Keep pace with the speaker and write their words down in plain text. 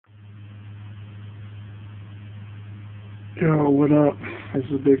Yo, what up? This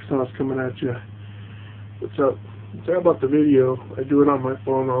is Big Sauce coming at you. What's up? Sorry about the video. I do it on my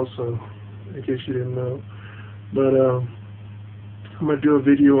phone also, in case you didn't know. But I'm gonna do a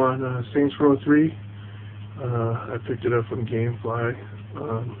video on Saints Row 3. I picked it up from GameFly.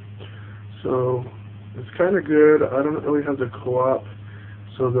 So it's kind of good. I don't really have the co-op,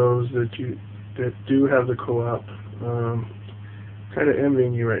 so those that do have the co-op, kind of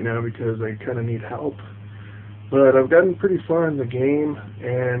envying you right now because I kind of need help. But I've gotten pretty far in the game,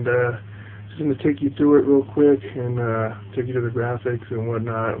 and just going to take you through it real quick and take you to the graphics and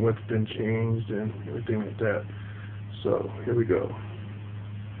whatnot, what's been changed and everything like that. So here we go.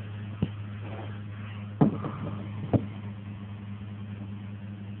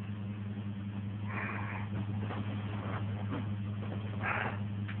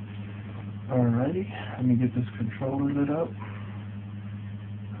 Alrighty, let me get this controller lit up.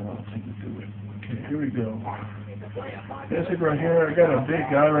 I'll take you through it. Okay, here we go. Basic right here, I got a big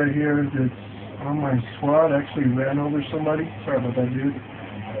guy right here that's on my squad. Actually ran over somebody. Sorry about that, dude.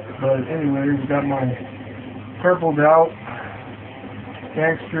 But anyway, we got my purpled out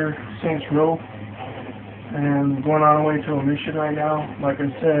gangster Saints Row, and going on the way to a mission right now. Like I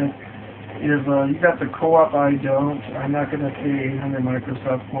said, if you got the co-op, I don't. I'm not going to pay 800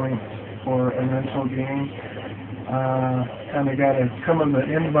 Microsoft points for a rental game. Kind of got some of the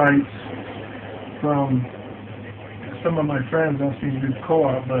invites from some of my friends asking me to do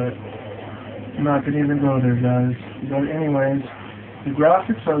co-op, but I'm not going to even go there, guys. But anyways, the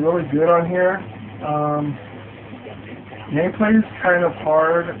graphics are really good on here. Gameplay is kind of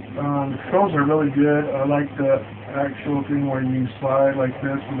hard. The controls are really good. I like the actual thing where you slide like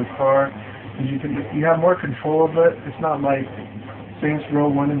this with the car. You have more control of it. It's not like Saints Row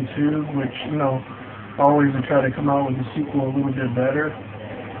 1 and 2, which, you know, always I try to come out with a sequel a little bit better.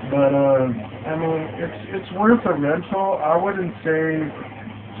 But, I mean, it's worth a rental. I wouldn't say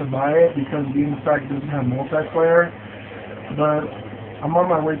to buy it because the fact doesn't have multiplayer. But I'm on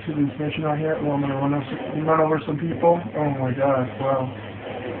my way to this mission out here. Well, I'm going to run over some people. Oh my gosh, wow.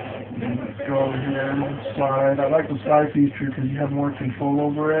 Let's go over here and slide. I like the slide feature because you have more control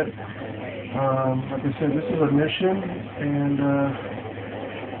over it. Like I said, this is a mission, and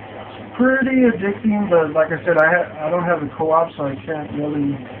it's pretty addicting, but like I said, I don't have the co-op, so I can't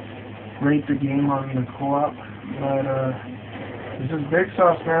really rate the game on the co-op. But this is Big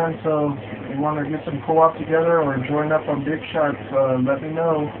Sauce, man, so if you want to get some co-op together or join up on Big Shots, let me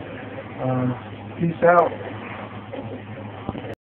know. Peace out.